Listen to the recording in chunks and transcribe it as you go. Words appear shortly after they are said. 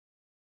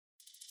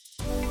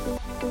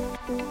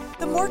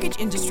The mortgage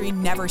industry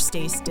never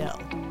stays still.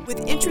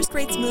 With interest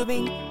rates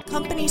moving,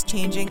 companies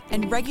changing,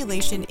 and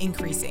regulation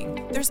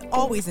increasing, there's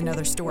always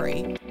another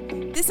story.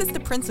 This is The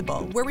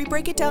Principal, where we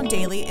break it down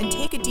daily and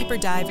take a deeper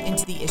dive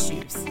into the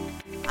issues.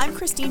 I'm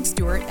Christine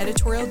Stewart,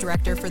 Editorial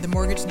Director for the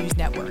Mortgage News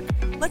Network.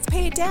 Let's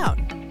pay it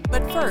down.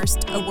 But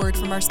first, a word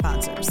from our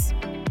sponsors.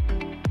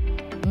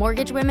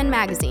 Mortgage Women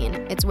Magazine.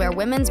 It's where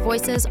women's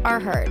voices are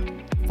heard.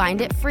 Find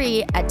it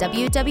free at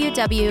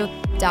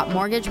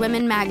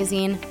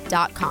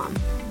www.mortgagewomenmagazine.com.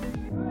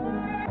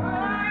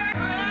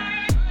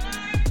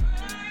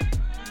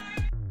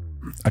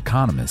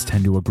 Economists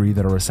tend to agree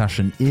that a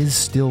recession is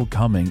still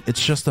coming.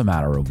 It's just a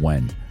matter of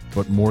when.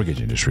 But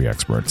mortgage industry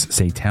experts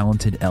say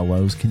talented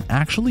LOs can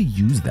actually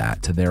use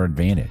that to their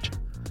advantage.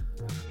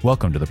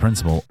 Welcome to The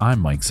Principal. I'm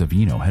Mike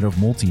Savino, head of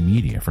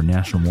multimedia for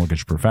National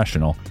Mortgage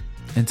Professional.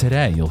 And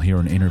today you'll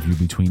hear an interview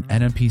between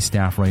NMP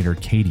staff writer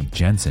Katie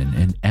Jensen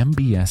and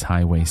MBS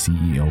Highway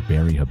CEO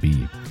Barry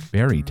Habib.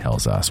 Barry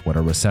tells us what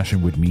a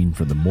recession would mean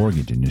for the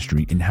mortgage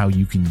industry and how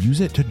you can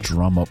use it to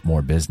drum up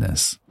more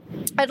business.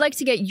 I'd like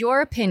to get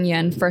your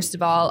opinion, first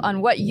of all,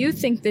 on what you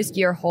think this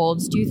year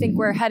holds. Do you think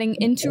we're heading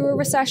into a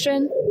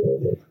recession?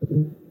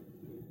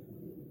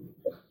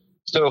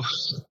 So a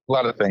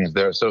lot of things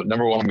there. So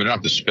number one, we don't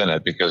have to spin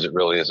it because it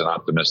really is an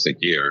optimistic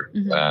year.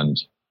 Mm-hmm. And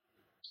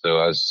so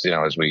as you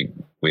know, as we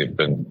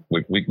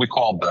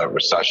called the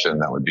recession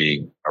that would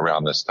be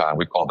around this time,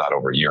 we called that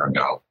over a year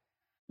ago.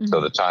 Mm-hmm. So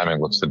the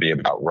timing looks to be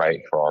about right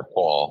for our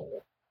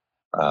call.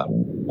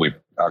 We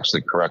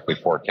actually correctly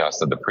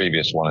forecasted the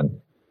previous one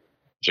in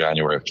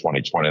January of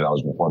 2020. That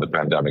was before the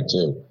pandemic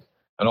too.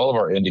 And all of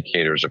our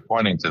indicators are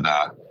pointing to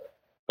that.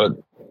 But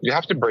you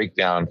have to break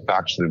down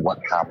factually what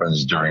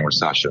happens during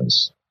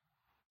recessions.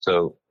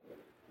 So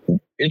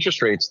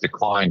interest rates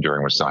decline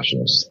during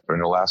recessions.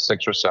 During the last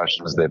 6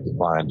 recessions, they've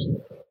declined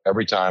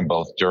every time,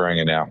 both during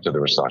and after the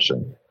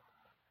recession.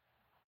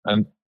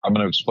 And I'm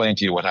going to explain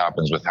to you what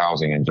happens with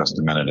housing in just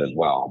a minute as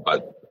well.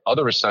 But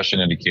other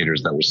recession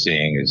indicators that we're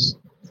seeing is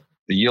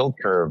the yield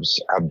curves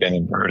have been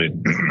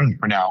inverted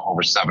for now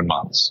over 7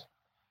 months.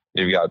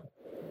 You've got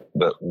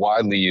the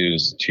widely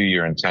used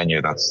 2-year and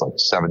 10-year, that's like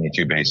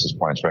 72 basis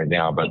points right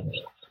now. But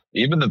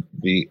even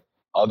the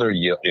other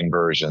yield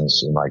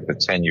inversions in like the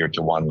 10-year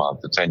to 1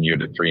 month, the 10-year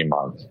to 3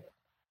 month,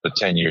 the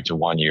 10-year to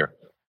 1 year,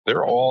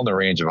 they're all in the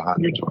range of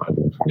 100 to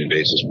 120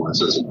 basis points.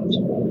 This is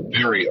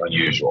very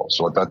unusual.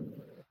 So what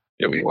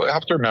we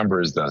have to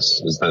remember is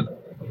that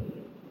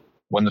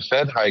when the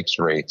Fed hikes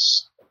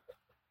rates,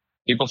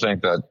 people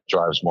think that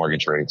drives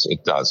mortgage rates.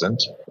 It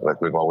doesn't, like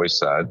we've always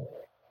said.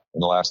 In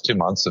the last 2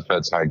 months, the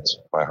Fed's hiked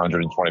by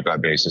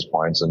 125 basis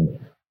points, and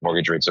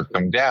mortgage rates have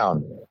come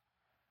down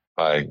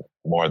by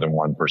more than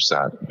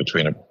 1%,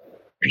 between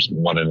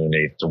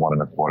 1.125% to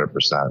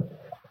 1.25%.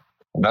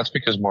 And that's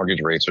because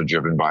mortgage rates are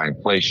driven by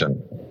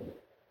inflation.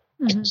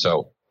 Mm-hmm.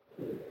 So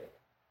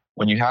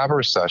when you have a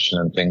recession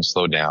and things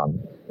slow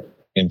down,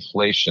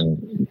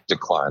 inflation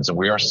declines, and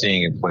we are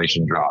seeing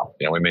inflation drop.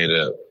 We made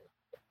a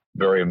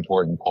very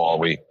important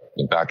call.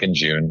 Back in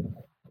June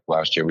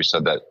last year, we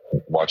said that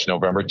watch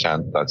November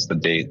 10th. That's the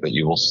date that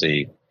you will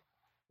see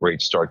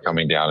rates start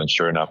coming down. And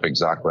sure enough,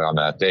 exactly on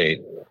that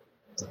date,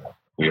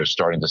 we are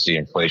starting to see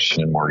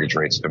inflation and mortgage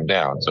rates come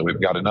down. So we've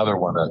got another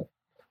one that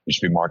you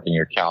should be marking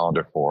your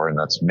calendar for, and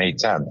that's May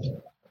 10th.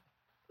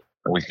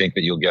 And we think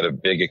that you'll get a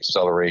big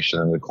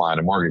acceleration in the decline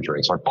in mortgage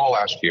rates. Our call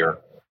last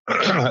year,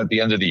 at the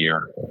end of the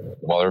year,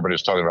 while everybody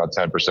was talking about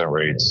 10%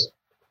 rates,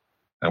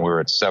 and we were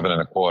at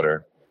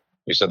 7.25%,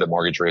 we said that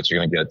mortgage rates are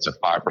going to get to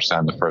 5%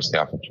 in the first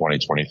half of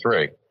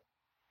 2023.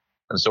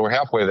 And so we're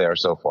halfway there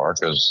so far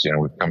because,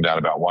 we've come down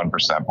about 1%,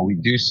 but we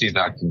do see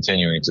that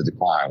continuing to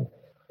decline.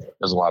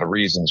 There's a lot of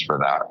reasons for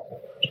that.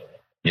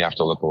 You have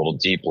to look a little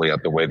deeply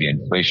at the way the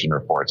inflation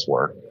reports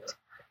work.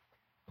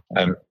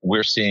 And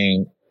we're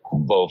seeing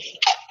both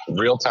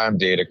real-time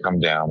data come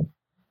down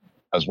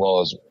as well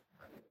as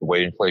the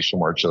way inflation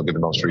works. You look at the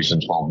most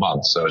recent 12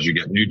 months. So as you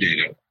get new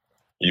data,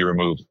 you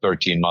remove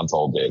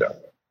 13-month-old data.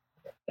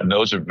 And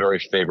those are very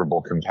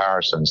favorable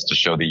comparisons to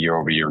show the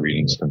year-over-year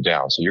readings come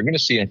down. So you're going to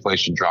see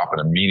inflation drop in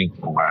a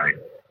meaningful way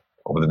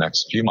over the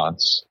next few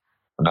months,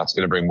 and that's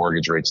going to bring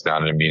mortgage rates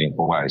down in a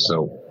meaningful way.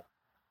 So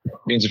it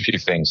means a few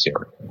things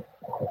here.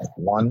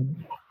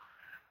 One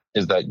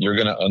is that you're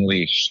going to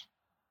unleash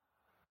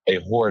a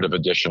horde of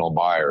additional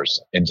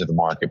buyers into the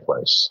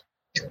marketplace.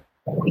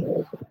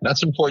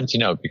 That's important to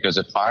note because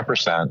at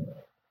 5%,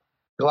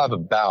 you'll have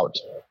about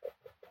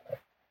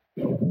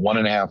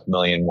 1.5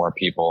 million more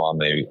people on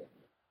the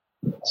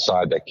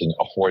side that can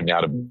afford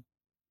now to,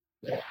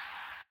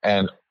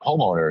 and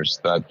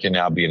homeowners that can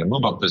now be in a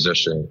move-up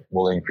position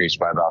will increase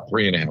by about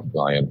 3.5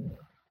 million.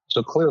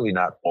 So clearly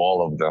not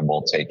all of them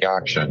will take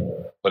action,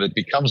 but it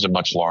becomes a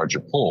much larger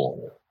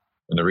pool.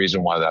 And the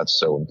reason why that's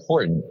so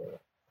important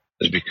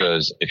is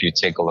because if you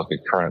take a look at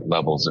current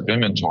levels of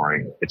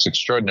inventory, it's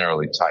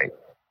extraordinarily tight.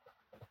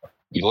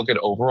 You look at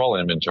overall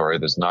inventory,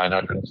 there's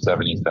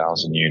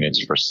 970,000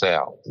 units for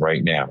sale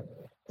right now.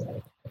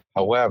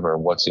 However,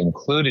 what's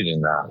included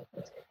in that,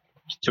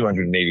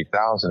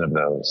 280,000 of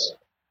those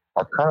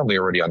are currently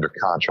already under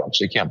contract.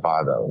 So you can't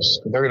buy those.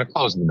 They're going to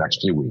close in the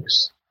next few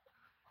weeks.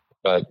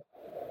 But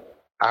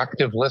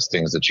active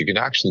listings that you can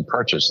actually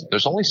purchase,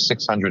 there's only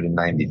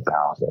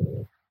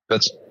 690,000.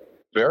 That's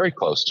very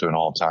close to an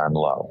all-time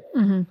low.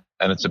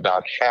 And it's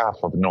about half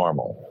of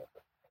normal.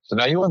 So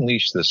now you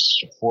unleash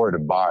this horde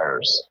of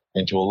buyers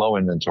into a low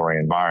inventory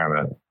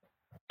environment,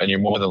 and you're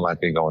more than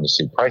likely going to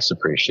see price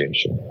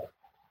appreciation.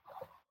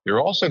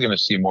 You're also going to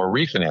see more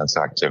refinance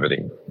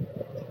activity.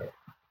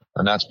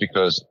 And that's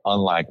because,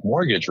 unlike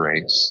mortgage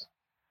rates,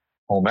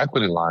 home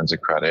equity lines of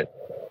credit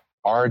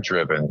are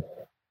driven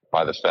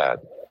by the Fed.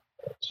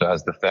 So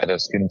as the Fed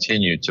has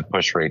continued to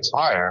push rates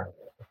higher,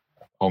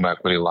 home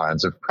equity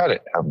lines of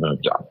credit have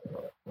moved up.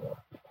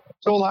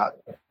 So a lot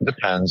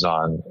depends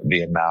on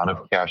the amount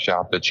of cash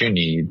out that you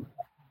need,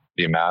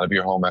 the amount of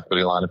your home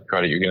equity line of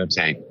credit you're going to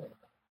take,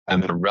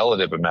 and the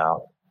relative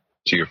amount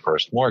to your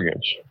first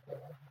mortgage.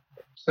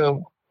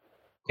 So,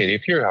 Katie,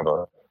 if you have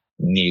a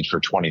need for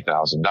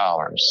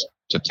 $20,000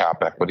 to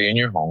tap equity in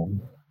your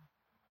home,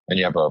 and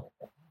you have a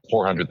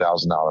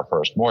 $400,000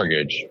 first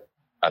mortgage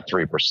at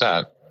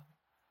 3%,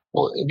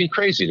 well, it'd be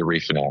crazy to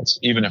refinance,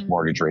 even if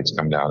mortgage rates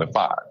come down to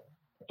 5%.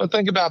 But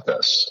think about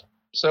this.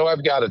 So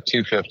I've got a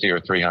 $250,000 or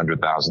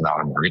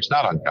 $300,000 mortgage,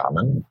 not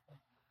uncommon,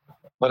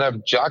 but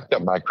I've jacked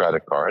up my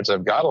credit cards.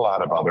 I've got a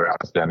lot of other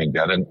outstanding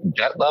debt, and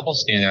debt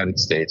levels in the United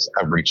States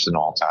have reached an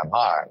all-time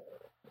high.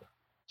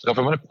 So if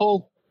I'm going to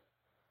pull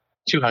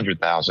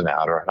 $200,000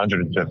 out or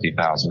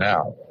 $150,000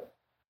 out,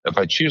 if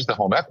I choose the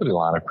home equity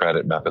line of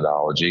credit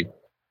methodology,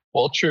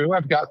 well, true,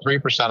 I've got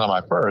 3% on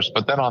my first,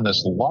 but then on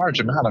this large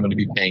amount, I'm going to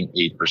be paying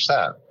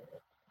 8%.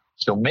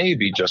 So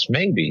maybe, just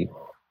maybe,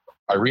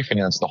 I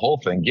refinance the whole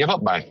thing, give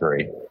up my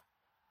 3%,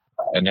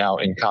 and now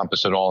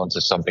encompass it all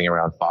into something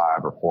around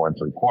 5 or 4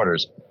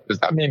 3/4, because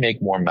that may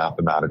make more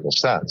mathematical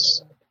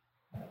sense.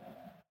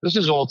 This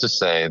is all to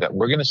say that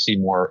we're going to see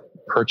more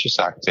purchase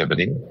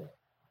activity.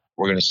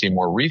 We're going to see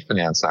more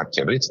refinance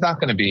activity. It's not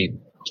going to be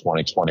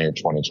 2020 or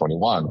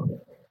 2021,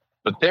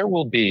 but there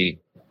will be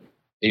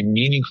a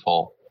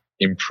meaningful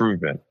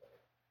improvement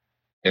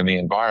in the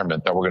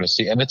environment that we're going to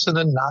see. And it's in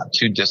the not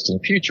too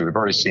distant future. We've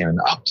already seen an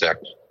uptick,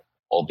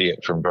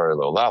 albeit from very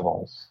low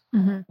levels,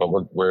 but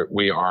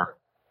we are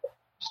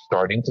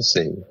starting to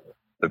see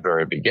the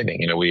very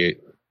beginning. You know,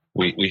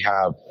 we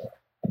have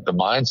the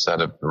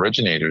mindset of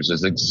originators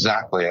is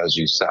exactly as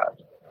you said.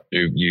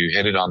 You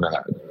hit it on the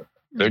head.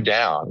 They're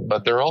down,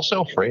 but they're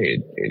also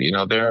afraid. You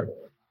know, they're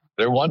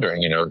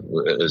wondering, you know,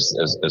 is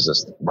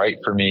this right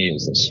for me?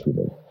 Is this,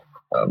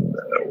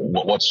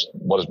 what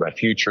does my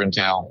future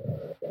entail?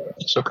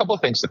 So a couple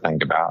of things to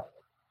think about.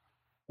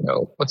 You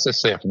know, let's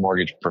just say if a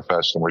mortgage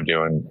professional were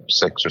doing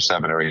 6 or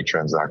 7 or 8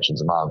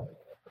 transactions a month,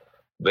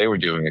 they were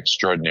doing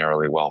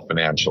extraordinarily well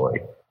financially.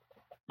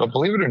 But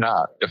believe it or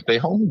not, if they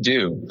only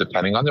do,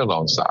 depending on their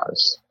loan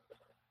size,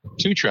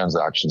 2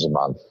 transactions a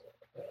month,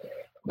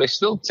 they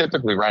still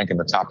typically rank in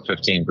the top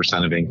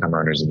 15% of income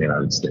earners in the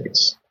United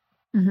States.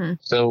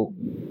 So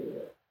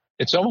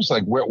it's almost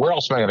like, where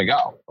else am I going to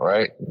go?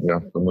 Right? You know,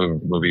 the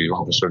movie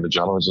Officer the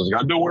Gentleman says, I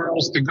got nowhere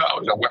else to go.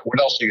 You know, what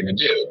else are you going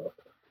to do?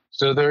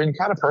 So they're in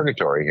kind of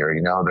purgatory here.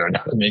 You know, they're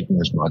not making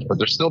as much, but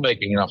they're still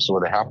making enough so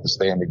they have to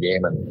stay in the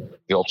game, and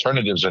the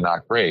alternatives are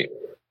not great.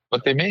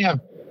 But they may have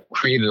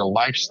created a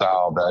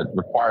lifestyle that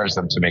requires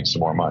them to make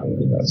some more money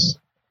than this.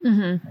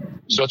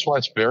 So that's why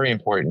it's very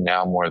important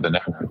now more than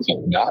ever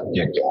to not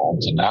get down,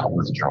 to not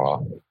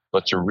withdraw,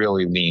 but to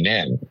really lean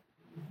in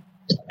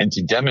and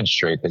to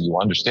demonstrate that you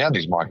understand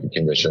these market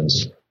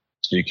conditions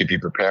so you can be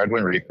prepared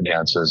when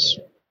refinances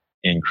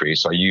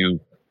increase. Are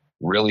you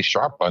really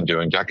sharp on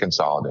doing debt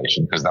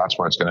consolidation? Because that's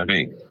where it's going to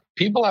be.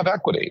 People have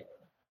equity.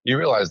 You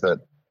realize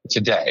that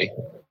today,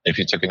 if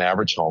you took an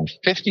average home,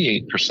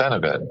 58%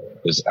 of it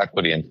is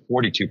equity and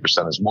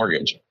 42% is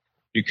mortgage.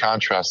 You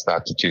contrast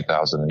that to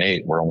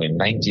 2008, where only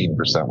 19%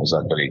 was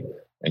equity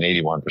and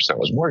 81%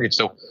 was mortgage.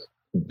 So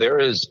there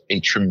is a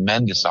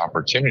tremendous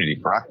opportunity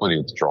for equity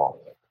withdrawal.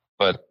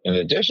 But in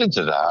addition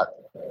to that,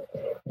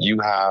 you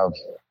have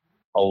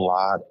a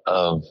lot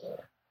of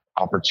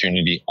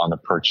opportunity on the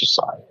purchase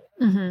side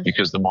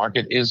because the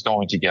market is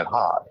going to get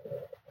hot.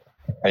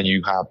 And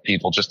you have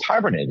people just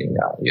hibernating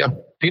now. You have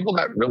people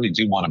that really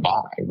do want to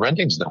buy.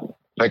 Renting's no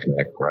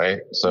picnic,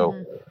 right? So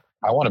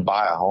I want to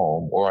buy a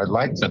home, or I'd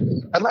like to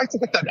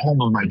get that home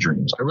of my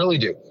dreams. I really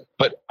do.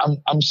 But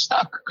I'm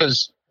stuck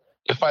because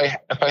if I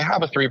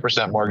have a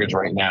 3% mortgage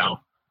right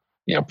now,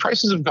 you know,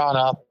 prices have gone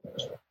up.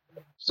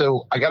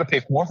 So I got to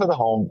pay more for the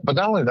home. But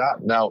not only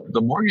that, now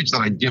the mortgage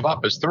that I give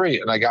up is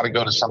 3%, and I got to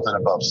go to something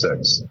above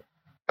 6%.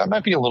 That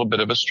might be a little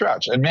bit of a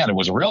stretch. And man, it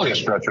was really a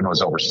stretch when it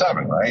was over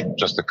 7%, right?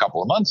 Just a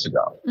couple of months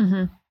ago.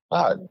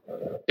 But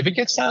if it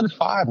gets down to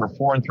 5 or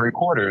 4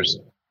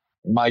 3/4,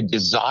 my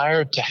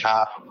desire to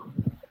have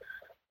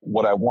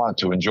what I want,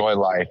 to enjoy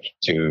life,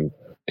 to,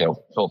 you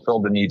know,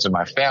 fulfill the needs of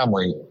my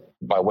family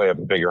by way of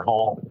a bigger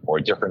home or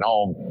a different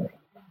home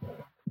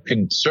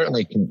can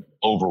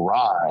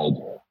override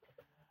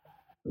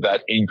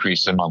that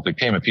increase in monthly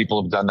payment.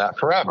 People have done that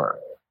forever.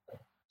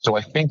 So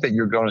I think that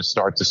you're going to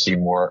start to see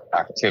more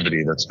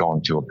activity that's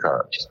going to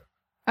occur.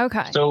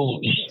 Okay.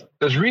 So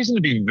there's reason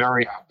to be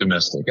very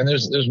optimistic. And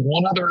there's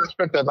one other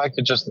aspect I'd like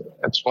to just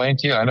explain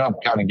to you. I know I'm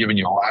kind of giving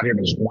you a lot here,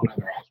 but there's one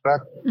other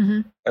aspect,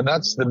 and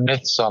that's the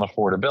myths on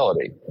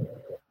affordability.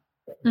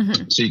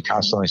 So you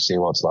constantly say,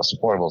 well, it's less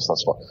affordable, it's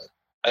less affordable.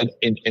 And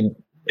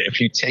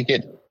if you take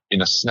it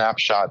in a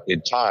snapshot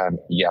in time,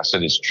 yes,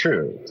 it is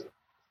true.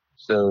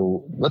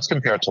 So let's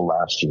compare it to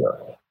last year.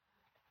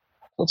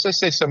 Let's just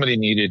say somebody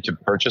needed to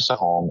purchase a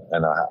home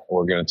and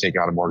we're going to take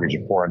out a mortgage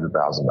of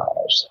 $400,000.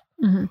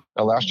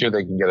 Now, last year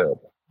they can get a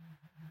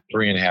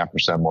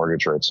 3.5%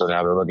 mortgage rate. So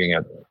now they're looking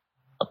at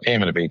a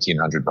payment of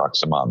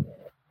 $1,800 a month.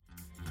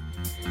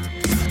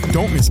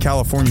 Don't miss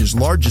California's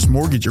largest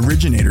mortgage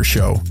originator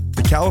show.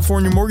 The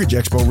California Mortgage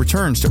Expo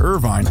returns to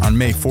Irvine on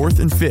May 4th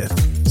and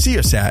 5th. See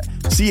us at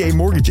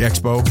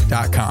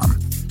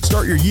camortgageexpo.com.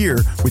 Start your year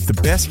with the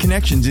best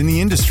connections in the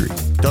industry.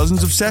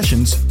 Dozens of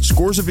sessions,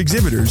 scores of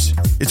exhibitors.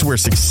 It's where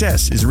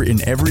success is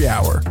written every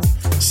hour.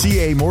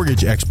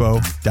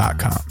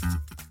 camortgageexpo.com.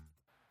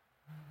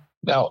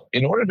 Now,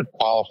 in order to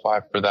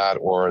qualify for that,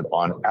 or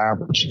on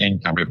average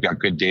income, we've got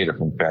good data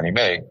from Fannie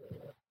Mae.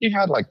 You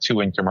had like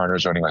 2 income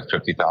earners earning like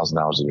 $50,000 a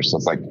year. So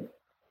it's like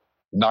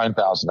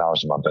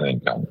 $9,000 a month in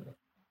income.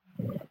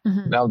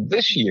 Now,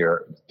 this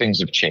year, things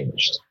have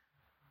changed.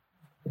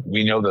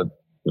 We know that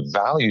the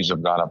values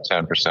have gone up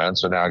 10%.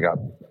 So now I got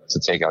to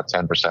take out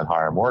 10%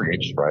 higher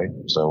mortgage, right?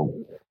 So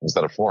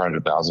instead of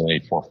 $400,000, I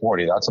need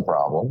 $440,000. That's a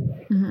problem.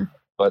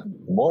 But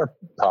more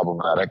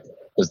problematic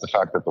is the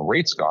fact that the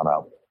rate's gone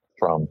up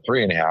from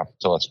 3.5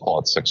 to, let's call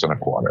it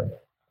 6.25.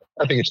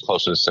 I think it's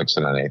closer to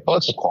 6.125, but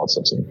let's just call it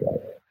 6.25.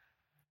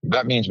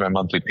 That means my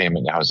monthly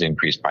payment now has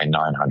increased by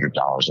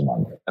 $900 a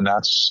month. And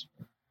that's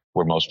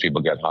where most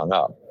people get hung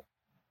up.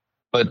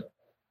 But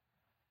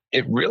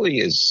it really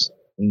is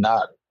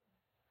not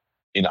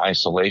in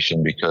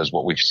isolation, because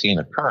what we've seen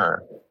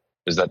occur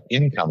is that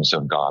incomes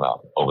have gone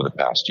up over the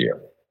past year.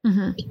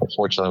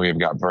 Unfortunately, we've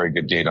got very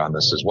good data on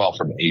this as well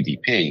from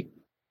ADP.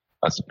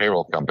 That's the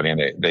payroll company, and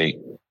they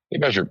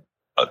measure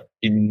an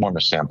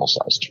enormous sample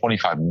size,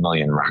 25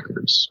 million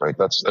records, right?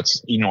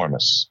 That's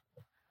enormous.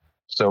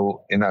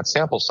 So in that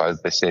sample size,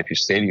 they say if you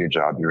stay to your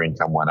job, your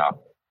income went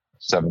up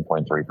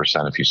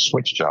 7.3%. If you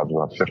switch jobs, it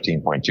went up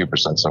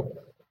 15.2%. So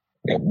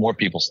more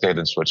people stayed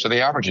than switched. So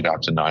they average it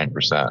out to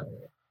 9%.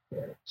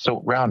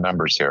 So round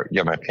numbers here.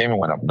 Yeah, my payment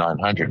went up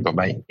 900, but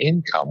my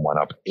income went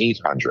up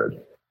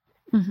 800.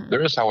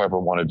 There is, however,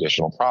 one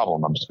additional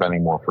problem. I'm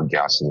spending more for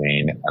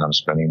gasoline and I'm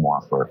spending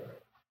more for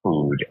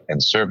food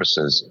and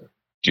services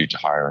due to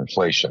higher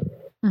inflation.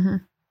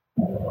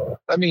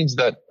 That means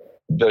that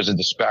there's a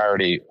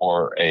disparity,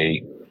 or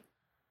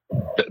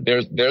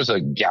there's a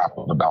gap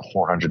of about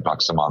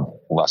 $400 a month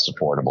less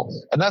affordable.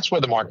 And that's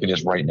where the market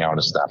is right now in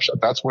a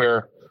snapshot. That's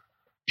where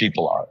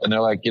people are. And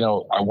they're like,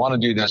 I want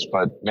to do this,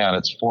 but man,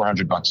 it's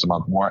 $400 a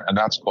month more. And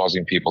that's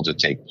causing people to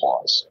take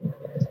pause.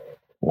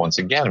 Once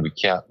again, we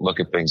can't look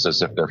at things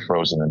as if they're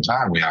frozen in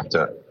time. We have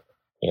to,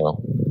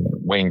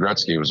 Wayne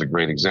Gretzky was a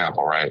great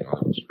example, right?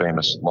 His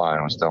famous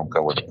line was, don't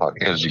go where the puck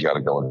is. You got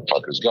to go where the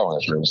puck is going.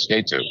 That's where you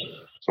skate to.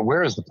 So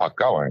where is the puck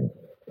going?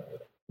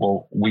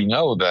 Well, we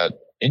know that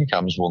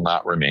incomes will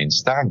not remain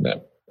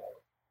stagnant.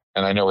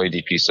 And I know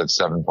ADP said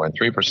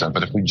 7.3%,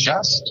 but if we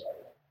just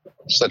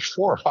said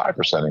 4 or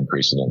 5%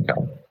 increase in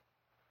income,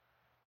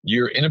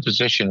 you're in a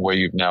position where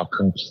you've now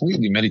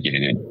completely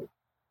mitigated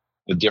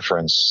the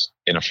difference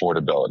in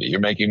affordability. You're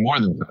making more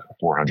than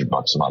 $400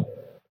 a month.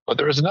 But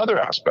there is another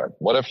aspect.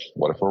 What if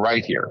we're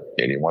right here,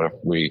 Katie? What if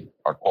we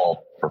are called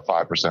for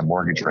 5%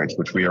 mortgage rates,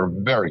 which we are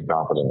very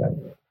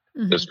confident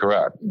in, is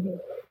correct?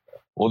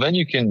 Well, then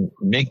you can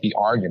make the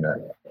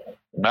argument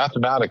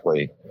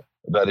mathematically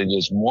that it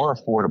is more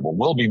affordable,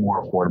 will be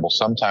more affordable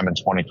sometime in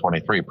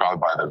 2023, probably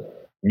by the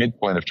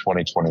midpoint of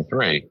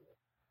 2023,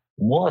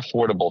 more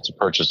affordable to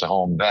purchase a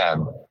home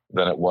then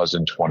than it was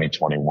in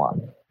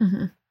 2021.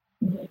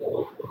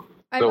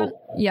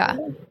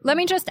 Let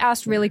me just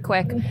ask really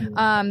quick.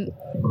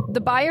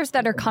 The buyers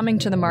that are coming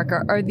to the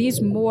market, are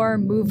these more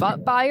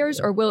move-up buyers,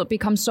 or will it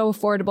become so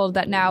affordable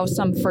that now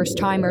some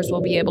first-timers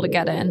will be able to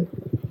get in?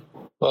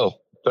 Well,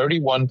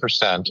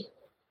 31%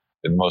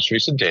 in most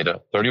recent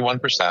data,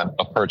 31%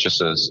 of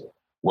purchases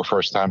were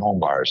first-time home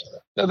buyers.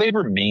 Now, they've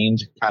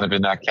remained kind of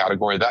in that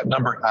category. That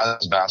number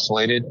has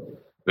vacillated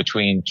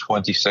between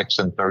 26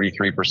 and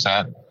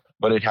 33%,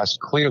 but it has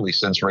clearly,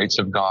 since rates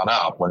have gone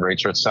up, when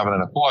rates are at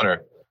 7.25%,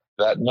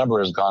 that number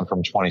has gone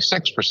from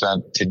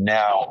 26% to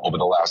now, over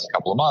the last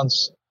couple of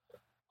months,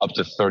 up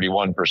to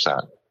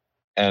 31%.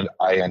 And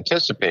I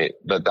anticipate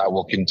that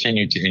will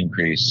continue to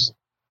increase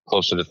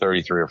closer to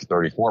 33 or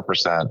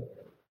 34%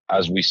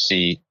 as we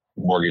see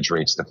mortgage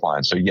rates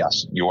decline. So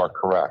yes, you are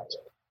correct.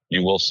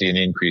 You will see an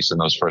increase in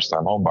those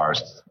first-time home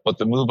buyers. But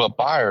the move-up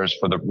buyers,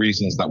 for the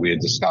reasons that we had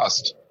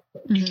discussed,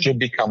 should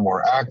become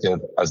more active,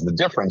 as the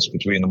difference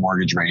between the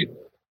mortgage rate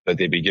that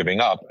they'd be giving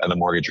up and the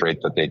mortgage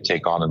rate that they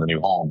take on in the new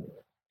home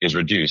is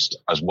reduced,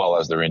 as well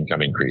as their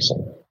income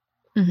increasing.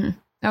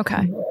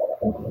 Okay.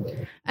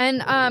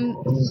 And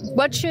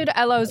what should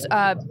LOs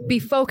be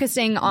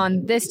focusing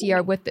on this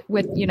year with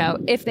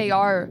if they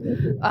are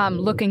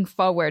looking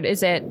forward?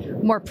 Is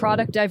it more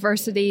product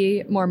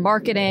diversity, more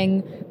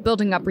marketing,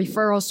 building up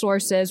referral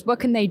sources? What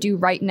can they do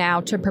right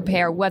now to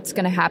prepare what's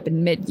going to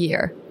happen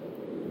mid-year?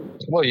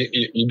 Well,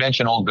 you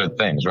mentioned all good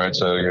things, right?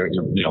 So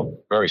you're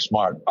very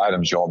smart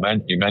items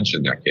you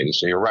mentioned there, Katie.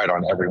 So you're right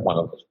on every one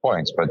of those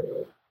points. But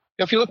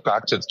if you look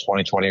back to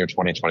 2020 or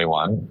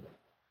 2021,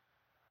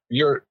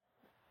 you're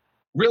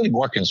really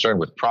more concerned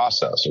with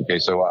process. Okay,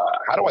 so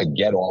how do I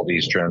get all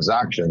these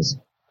transactions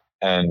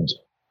and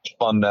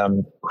fund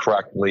them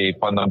correctly,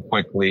 fund them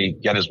quickly,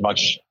 get as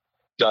much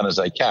done as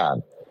I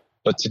can?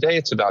 But today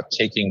it's about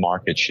taking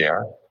market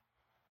share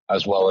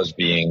as well as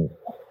being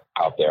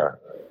out there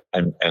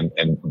and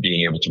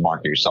being able to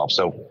market yourself.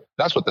 So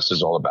that's what this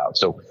is all about.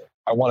 So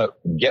I want to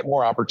get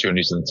more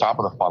opportunities at the top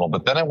of the funnel,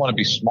 but then I want to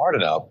be smart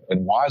enough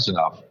and wise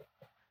enough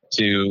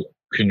to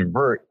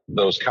convert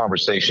those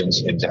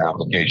conversations into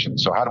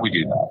applications. So how do we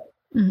do that?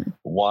 Mm-hmm.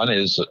 One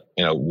is,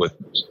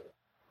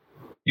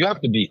 you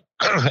have to be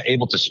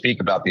able to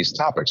speak about these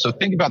topics. So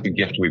think about the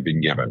gift we've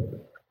been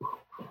given.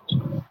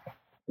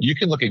 You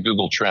can look at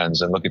Google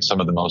Trends and look at some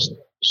of the most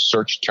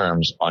searched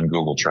terms on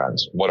Google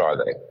Trends. What are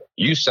they?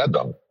 You said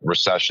them: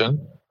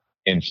 recession,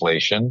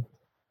 inflation,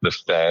 the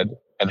Fed,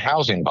 and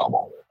housing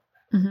bubble.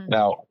 Mm-hmm.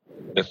 Now,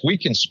 if we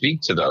can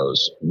speak to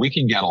those, we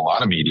can get a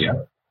lot of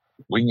media.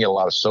 We can get a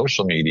lot of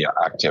social media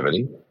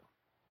activity,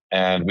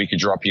 and we can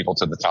draw people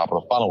to the top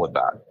of the funnel with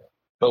that.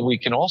 But we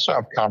can also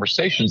have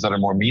conversations that are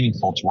more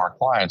meaningful to our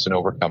clients and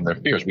overcome their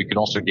fears. We can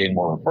also gain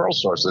more referral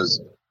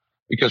sources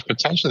because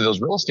potentially those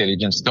real estate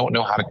agents don't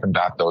know how to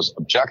combat those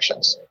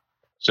objections.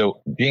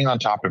 So being on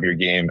top of your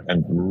game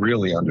and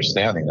really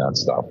understanding that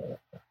stuff,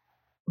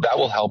 that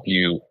will help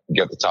you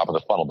get the top of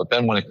the funnel. But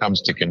then when it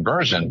comes to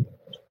conversion,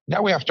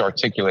 now we have to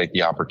articulate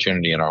the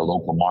opportunity in our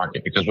local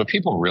market, because what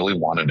people really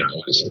want to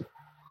know is,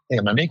 hey,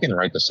 am I making the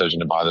right decision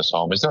to buy this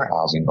home? Is there a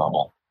housing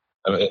bubble?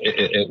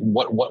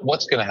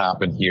 What's going to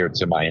happen here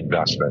to my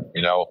investment?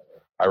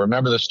 I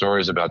remember the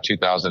stories about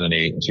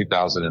 2008 and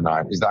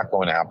 2009. Is that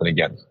going to happen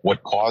again?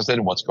 What caused it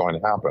and what's going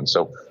to happen?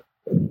 So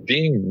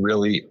being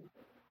really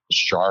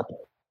sharp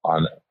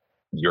on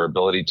your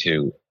ability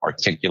to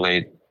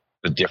articulate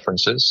the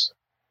differences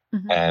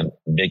mm-hmm. and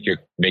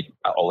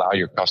allow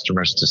your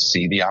customers to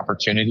see the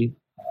opportunity,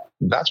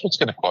 that's what's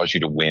going to cause you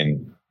to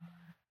win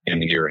in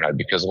the year ahead,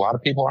 because a lot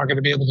of people aren't going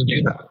to be able to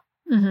do that.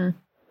 Mm-hmm.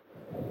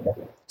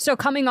 So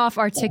coming off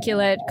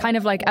articulate, kind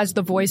of like as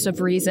the voice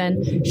of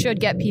reason, should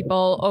get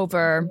people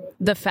over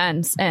the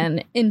fence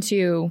and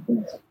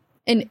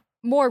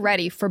more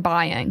ready for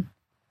buying.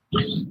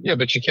 Yeah,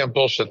 but you can't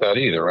bullshit that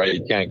either, right?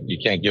 You can't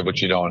give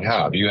what you don't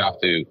have. You have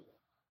to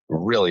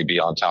really be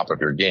on top of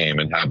your game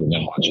and have the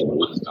knowledge and the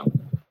wisdom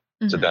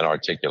mm-hmm. to then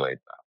articulate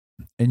that.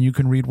 And you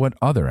can read what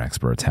other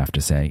experts have to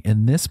say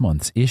in this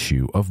month's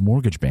issue of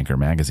Mortgage Banker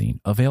Magazine,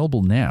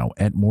 available now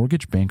at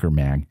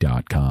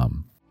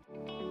mortgagebankermag.com.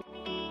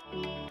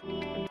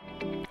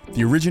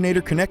 The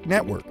Originator Connect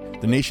Network,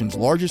 the nation's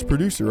largest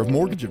producer of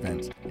mortgage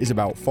events, is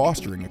about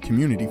fostering a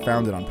community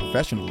founded on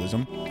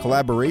professionalism,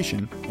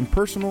 collaboration, and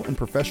personal and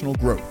professional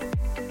growth,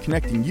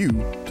 connecting you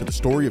to the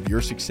story of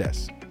your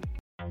success.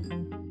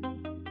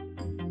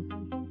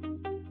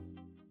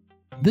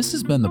 This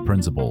has been The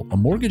Principal, a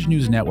Mortgage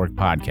News Network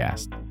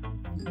podcast.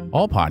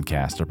 All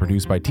podcasts are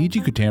produced by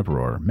T.G.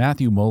 Kutamperor,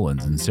 Matthew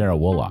Mullins, and Sarah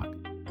Wollock.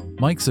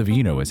 Mike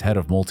Savino is head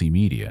of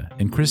multimedia,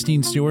 and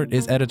Christine Stewart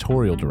is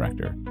editorial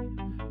director.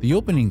 The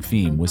opening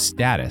theme was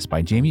Status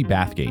by Jamie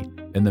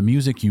Bathgate, and the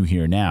music you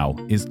hear now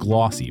is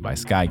Glossy by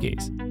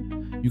Skygaze.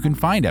 You can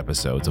find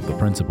episodes of The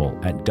Principal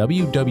at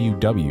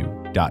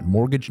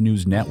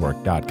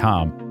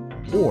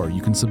www.mortgagenewsnetwork.com, or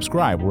you can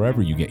subscribe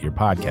wherever you get your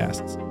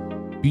podcasts.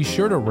 Be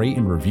sure to rate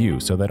and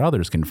review so that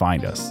others can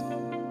find us.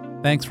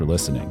 Thanks for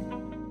listening.